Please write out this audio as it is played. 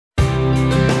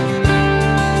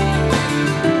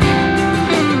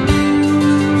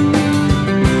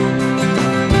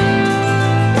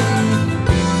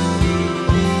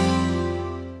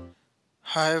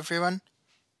Hi everyone.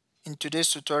 In today's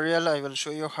tutorial, I will show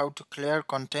you how to clear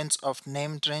contents of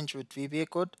named range with VBA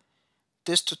code.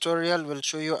 This tutorial will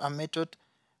show you a method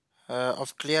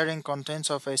of clearing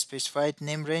contents of a specified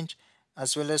name range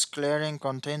as well as clearing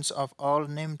contents of all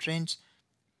named range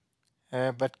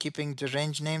but keeping the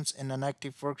range names in an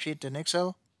active worksheet in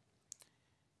Excel.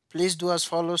 Please do as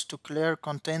follows to clear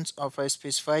contents of a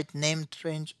specified named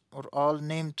range or all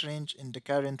named range in the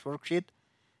current worksheet.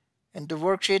 In the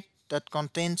worksheet that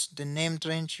contains the named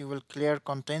range you will clear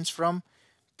contents from,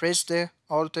 press the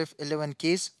Alt F11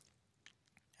 keys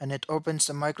and it opens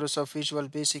the Microsoft Visual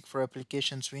Basic for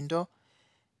Applications window.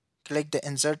 Click the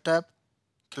Insert tab,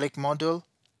 click Module,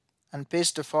 and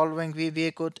paste the following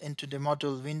VBA code into the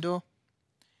module window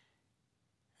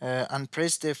and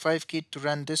press the F5 key to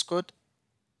run this code.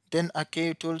 Then a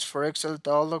KU Tools for Excel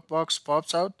dialog box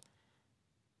pops out.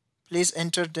 Please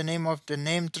enter the name of the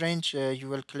named range you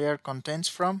will clear contents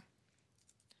from,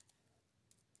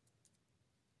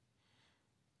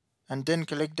 and then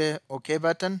click the OK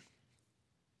button.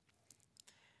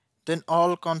 Then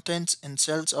all contents in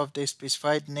cells of the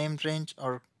specified named range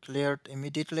are cleared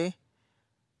immediately.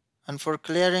 And for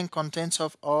clearing contents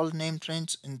of all named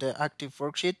range in the active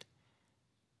worksheet,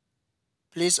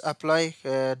 please apply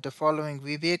the following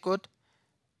VBA code.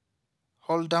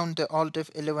 Hold down the Alt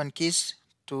F11 keys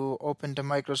to open the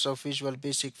Microsoft Visual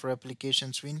Basic for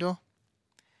Applications window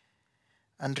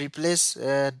and replace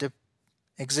the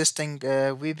existing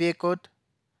VBA code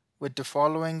with the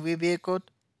following VBA code.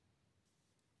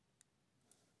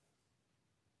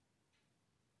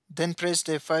 Then press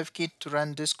the F5 key to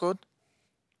run this code.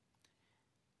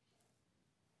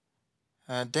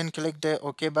 Then click the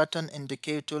OK button in the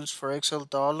KU Tools for Excel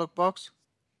dialog box.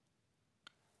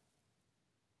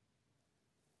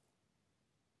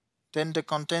 Then the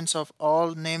contents of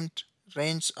all named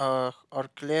range are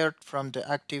cleared from the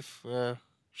active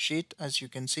sheet, as you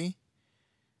can see.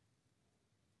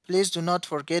 Please do not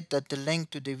forget that the link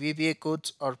to the VBA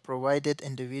codes are provided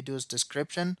in the video's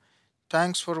description.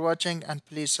 Thanks for watching and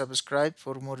please subscribe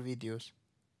for more videos.